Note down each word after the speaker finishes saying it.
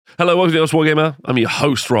Hello, welcome to Honest Wargamer. I'm your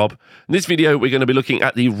host, Rob. In this video, we're going to be looking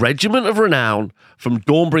at the Regiment of Renown from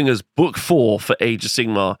Dawnbringer's Book 4 for Age of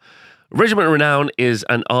Sigmar. Regiment of Renown is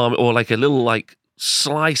an army, or like a little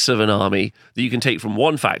slice of an army that you can take from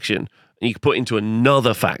one faction and you can put into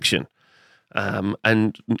another faction.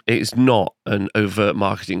 And it's not an overt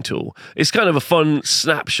marketing tool. It's kind of a fun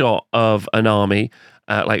snapshot of an army,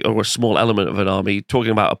 or a small element of an army,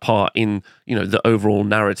 talking about a part in, the overall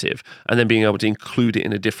narrative, and then being able to include it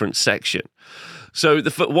in a different section. So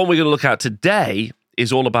the one we're going to look at today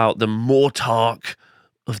is all about the Mortarch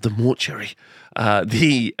of the Mortuary,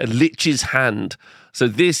 the Lich's Hand. So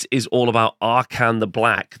this is all about Arkhan the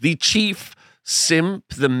Black, the chief simp,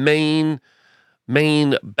 the main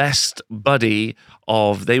best buddy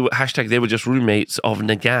of they were just roommates of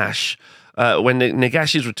Nagash. When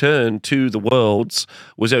Nagash's return to the worlds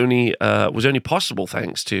was only possible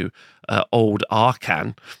thanks to old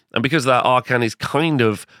Arkhan, and because of that, Arkhan is kind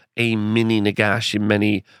of a mini Nagash in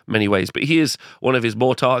many ways. But he is one of his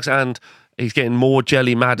Mortarchs, and he's getting more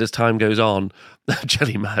jelly mad as time goes on.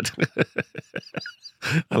 Jelly mad.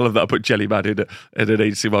 I love that I put jelly mad in an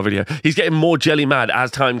Age of Sigmar video. He's getting more jelly mad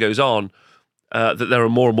as time goes on. That there are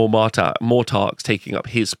more and more Mortarchs taking up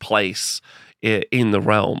his place in the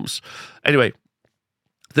realms. Anyway,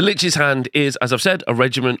 the Lich's Hand is, as I've said, a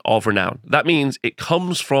regiment of renown. That means it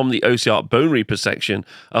comes from the Ossiarch Bone Reaper section,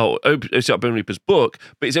 or Ossiarch Bone Reaper's book,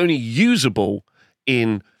 but it's only usable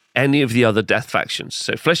in any of the other death factions.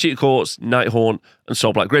 So Flesh Eater Courts, Nighthaunt, and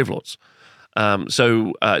Soulblight Gravelords.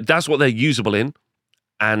 So that's what they're usable in,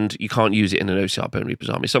 and you can't use it in an Ossiarch Bone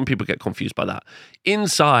Reaper's army. Some people get confused by that.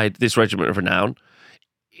 Inside this regiment of renown,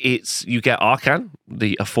 you get Arkhan,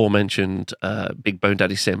 the aforementioned Big Bone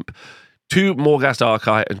Daddy Simp, 2 Morghast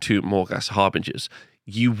Archai and 2 Morghast Harbingers.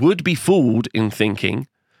 You would be fooled in thinking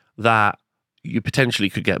that you potentially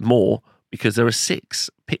could get more because there are 6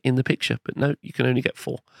 in the picture, but no, you can only get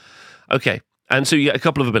 4. Okay, and so you get a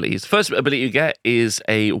couple of abilities. The first ability you get is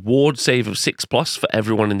a ward save of 6+ for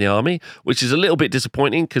everyone in the army, which is a little bit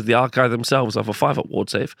disappointing because the Archai themselves have a 5-up ward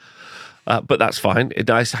save. But that's fine. It's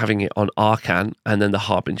nice having it on Arkhan and then the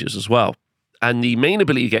Harbingers as well. And the main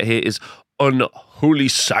ability you get here is Unholy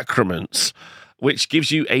Sacraments, which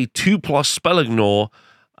gives you a 2+ spell ignore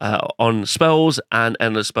on spells and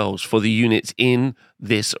endless spells for the units in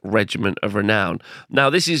this Regiment of Renown. Now,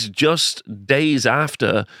 this is just days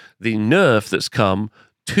after the nerf that's come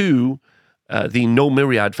to the Null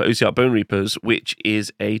Myriad for Ossiarch Bone Reapers, which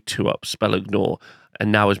is a 2-up spell ignore,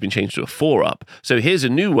 and now has been changed to a 4-up. So here's a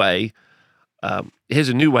new way. Here's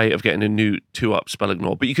a new way of getting a new 2-up spell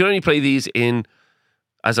ignore, but you can only play these in,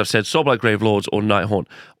 as I've said, Soulblight Gravelords or Nighthaunt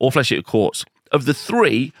or Flesh Eater Courts. Of the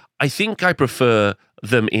 3, I think I prefer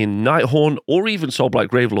them in Nighthaunt or even Soulblight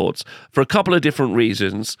Gravelords for a couple of different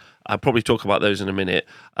reasons. I'll probably talk about those in a minute,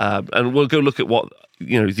 and we'll go look at what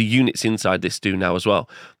the units inside this do now as well.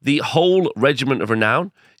 The whole Regiment of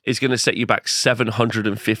Renown is going to set you back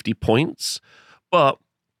 750 points, but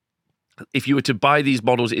if you were to buy these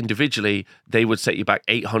models individually, they would set you back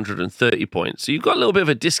 830 points. So you've got a little bit of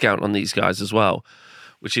a discount on these guys as well,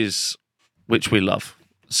 which we love.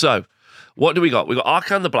 So what do we got? We got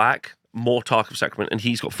Arkhan the Black, Mortarch of Sacrament, and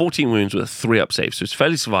he's got 14 wounds with a 3-up save, so it's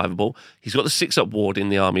fairly survivable. He's got the 6-up ward in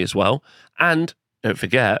the army as well, and don't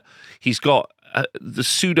forget, he's got the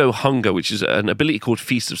pseudo hunger, which is an ability called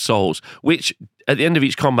Feast of Souls, which at the end of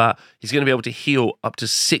each combat, he's going to be able to heal up to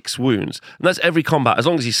 6 wounds. And that's every combat, as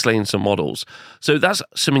long as he's slaying some models. So that's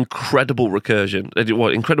some incredible recursion,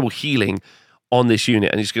 incredible healing on this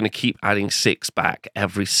unit. And he's going to keep adding 6 back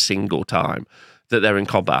every single time that they're in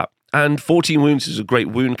combat. And 14 wounds is a great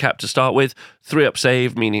wound cap to start with. 3-up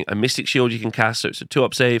save, meaning a Mystic Shield you can cast, so it's a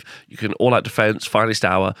 2-up save. You can all-out defense, Finest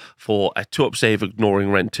Hour for a 2-up save,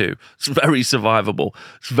 ignoring Rend 2. It's very survivable.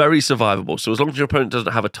 So as long as your opponent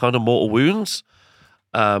doesn't have a ton of mortal wounds,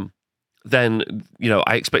 then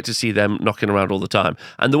I expect to see them knocking around all the time.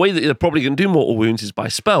 And the way that they're probably going to do mortal wounds is by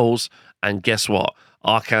spells. And guess what?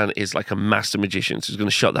 Arkhan is like a master magician, so he's going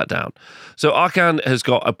to shut that down. So Arkhan has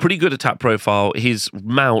got a pretty good attack profile. His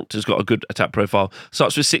mount has got a good attack profile.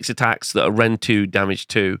 Starts with 6 attacks that are Rend 2, damage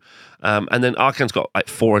 2. And then Arkhan's got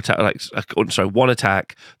 1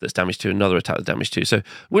 attack that's damage 2, another attack that's damage 2. So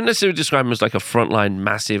wouldn't necessarily describe him as like a frontline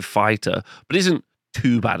massive fighter, but isn't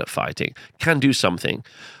too bad at fighting. Can do something,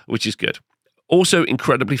 which is good. Also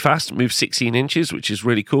incredibly fast, moves 16 inches, which is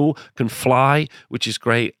really cool. Can fly, which is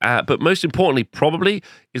great. But most importantly, probably,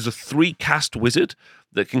 is a 3-cast wizard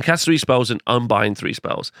that can cast 3 spells and unbind 3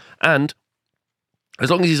 spells. And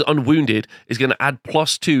as long as he's unwounded, is going to add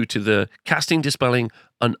 +2 to the casting, dispelling,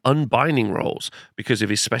 and unbinding rolls because of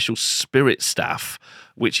his special spirit staff,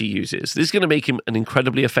 which he uses. This is going to make him an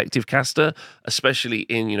incredibly effective caster, especially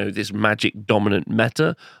in, this magic dominant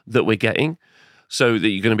meta that we're getting, so that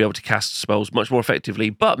you're going to be able to cast spells much more effectively,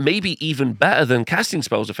 but maybe even better than casting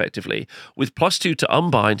spells effectively. With +2 to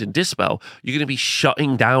unbind and dispel, you're going to be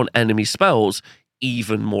shutting down enemy spells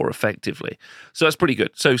even more effectively. So that's pretty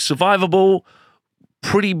good. So survivable,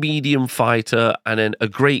 pretty medium fighter, and then a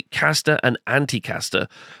great caster and anti-caster.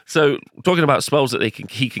 So talking about spells that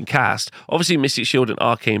he can cast, obviously Mystic Shield and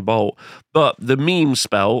Arcane Bolt, but the meme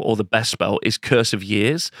spell, or the best spell, is Curse of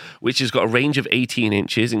Years, which has got a range of 18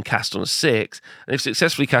 inches and cast on a 6. And if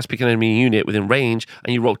successfully cast, pick an enemy unit within range,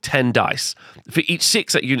 and you roll 10 dice. For each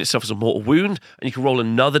 6, that unit suffers a mortal wound, and you can roll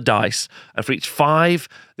another dice. And for each 5,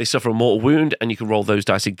 they suffer a mortal wound, and you can roll those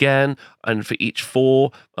dice again. And for each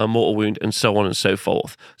 4, a mortal wound, and so on and so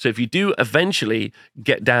forth. So if you do eventually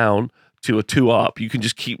get down to a 2-up, you can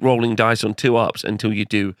just keep rolling dice on 2-ups until you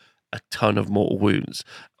do a ton of mortal wounds.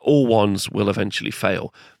 All ones will eventually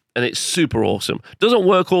fail. And it's super awesome. Doesn't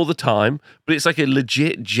work all the time, but it's like a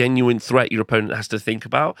legit, genuine threat your opponent has to think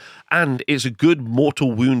about. And it's a good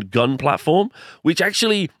mortal wound gun platform, which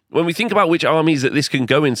actually, when we think about which armies that this can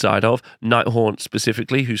go inside of, Nighthaunt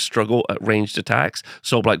specifically, who struggle at ranged attacks,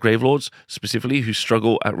 Soulblight Gravelords specifically, who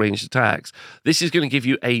struggle at ranged attacks, this is going to give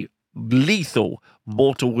you a lethal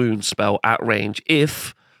mortal wound spell at range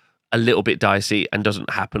if a little bit dicey and doesn't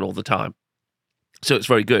happen all the time. So it's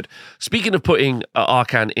very good. Speaking of putting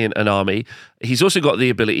Arkhan in an army, he's also got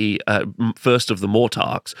the ability, first of the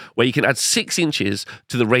Mortarchs, where you can add 6 inches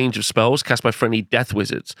to the range of spells cast by friendly death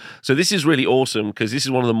wizards. So this is really awesome because this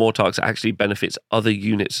is one of the Mortarchs that actually benefits other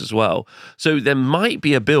units as well. So there might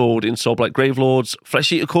be a build in Soulblight Gravelords,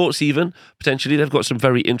 Flesh Eater Courts even, potentially. They've got some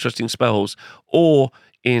very interesting spells. Or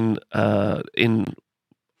in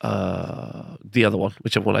the other one,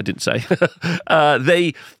 whichever one I didn't say,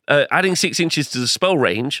 they adding 6 inches to the spell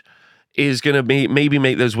range is going to maybe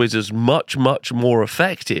make those wizards much, much more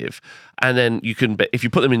effective. And then you can, if you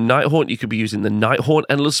put them in Nighthaunt, you could be using the Nighthaunt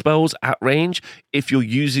endless spells at range. If you're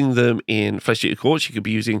using them in Flesh Eater Courts, you could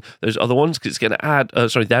be using those other ones because it's going to add,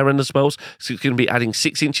 their endless spells. So it's going to be adding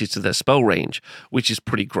 6 inches to their spell range, which is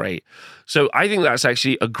pretty great. So I think that's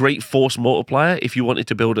actually a great force multiplier if you wanted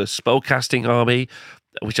to build a spellcasting army,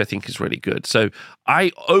 which I think is really good. So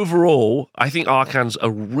I think Arkhan's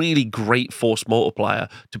a really great force multiplier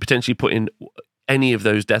to potentially put in any of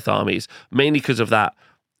those death armies, mainly because of that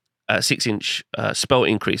 6-inch spell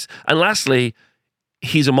increase. And lastly,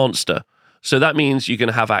 he's a monster. So that means you're going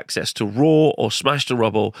to have access to Roar or Smash to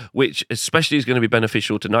Rubble, which especially is going to be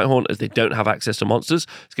beneficial to Nighthaunt as they don't have access to monsters.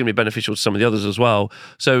 It's going to be beneficial to some of the others as well.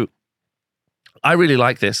 So I really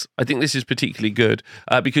like this. I think this is particularly good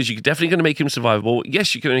because you're definitely going to make him survivable.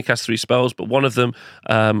 Yes, you can only cast 3 spells, but one of them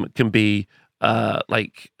can be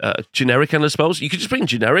generic endless spells. You could just bring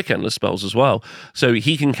generic endless spells as well. So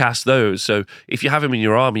he can cast those. So if you have him in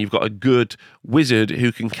your army, you've got a good wizard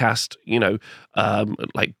who can cast,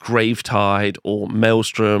 like Gravetide or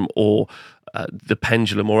Maelstrom or the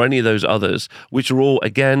Pendulum or any of those others, which are all,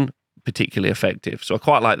 again, particularly effective. So I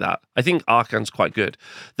quite like that. I think Arkhan's quite good.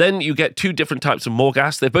 Then you get 2 different types of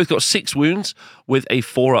Morghast. They've both got 6 wounds with a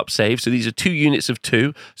 4-up save. So these are 2 units of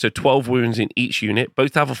 2, so 12 wounds in each unit.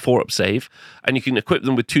 Both have a 4-up save, and you can equip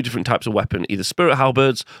them with 2 different types of weapon, either Spirit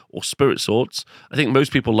Halberds or Spirit Swords. I think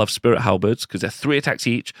most people love Spirit Halberds because they're 3 attacks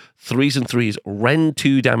each, 3s and 3s, Rend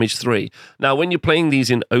 2, damage 3. Now, when you're playing these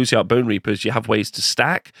in Oziark Bone Reapers, you have ways to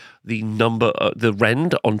stack the the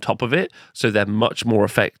Rend on top of it, so they're much more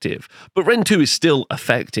effective. But Rend 2 is still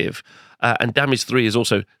effective, and damage 3 is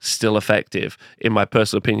also still effective, in my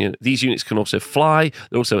personal opinion. These units can also fly,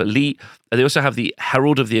 they're also elite, and they also have the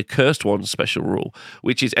Herald of the Accursed One special rule,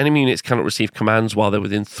 which is enemy units cannot receive commands while they're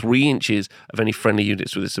within 3 inches of any friendly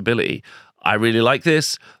units with this ability. I really like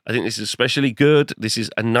this. I think this is especially good. This is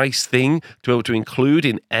a nice thing to be able to include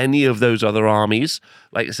in any of those other armies.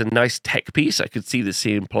 Like, it's a nice tech piece. I could see this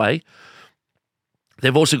seeing play.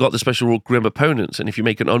 They've also got the special rule Grim Opponents, and if you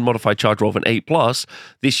make an unmodified charge roll of an 8+,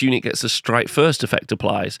 this unit gets a Strike First effect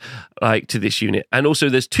applies to this unit. And also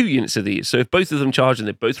there's 2 units of these, so if both of them charge and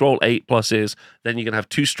they both roll 8+, then you're going to have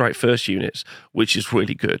 2 Strike First units, which is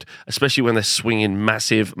really good, especially when they're swinging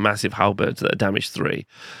massive, massive halberds that are damage 3.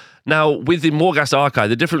 Now, with the Morghast Archai,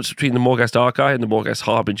 the difference between the Morghast Archai and the Morghast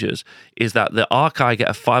Harbingers is that the Archai get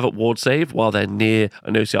a 5-up ward save while they're near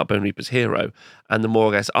an Oziark Bone Reaper's hero, and the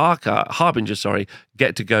Morghast Harbingers,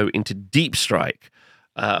 get to go into Deep Strike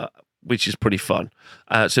which is pretty fun.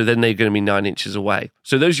 So then they're going to be 9 inches away.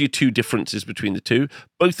 So those are your two differences between the two.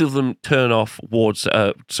 Both of them turn off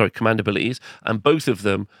command abilities, and both of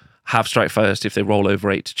them have strike first if they roll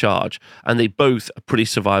over 8 to charge. And they both are pretty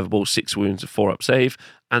survivable, 6 wounds, a 4-up save,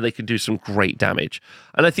 and they can do some great damage.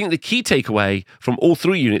 And I think the key takeaway from all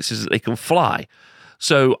 3 units is that they can fly.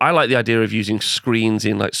 So I like the idea of using screens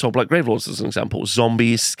in like Soulblight Gravelords as an example,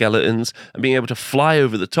 zombies, skeletons, and being able to fly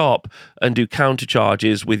over the top and do counter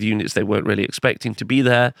charges with units they weren't really expecting to be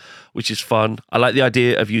there, which is fun. I like the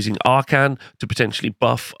idea of using Arkhan to potentially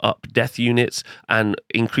buff up death units and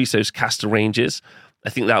increase those caster ranges. I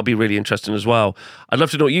think that'll be really interesting as well. I'd love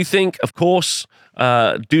to know what you think, of course.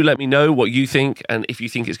 Do let me know what you think, and if you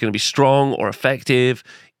think it's going to be strong or effective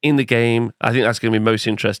in the game. I think that's going to be most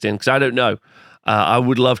interesting, because I don't know. I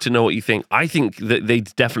would love to know what you think. I think that they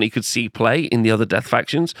definitely could see play in the other death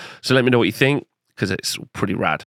factions. So let me know what you think, because it's pretty rad.